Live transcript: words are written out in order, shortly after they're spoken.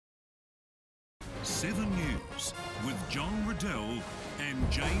7 News with John Riddell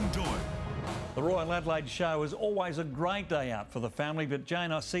and Jane Doyle. The Royal Adelaide Show is always a great day out for the family, but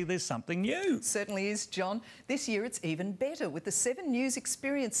Jane, I see there's something new. It certainly is, John. This year it's even better with the 7 News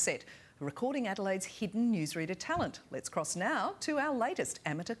Experience set, recording Adelaide's hidden newsreader talent. Let's cross now to our latest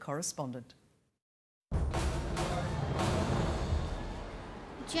amateur correspondent.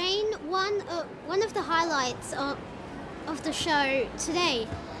 Jane, one of the highlights of the show today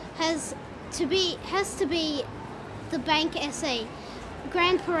has to be the Bank SA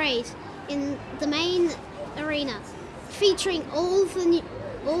Grand Parade in the main arena, featuring all the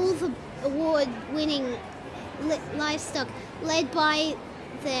award-winning livestock led by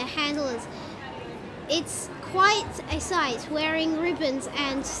their handlers. It's quite a sight, wearing ribbons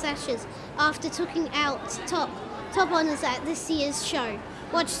and sashes after taking out top honours at this year's show.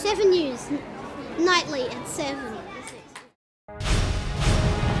 Watch 7 News nightly at 7.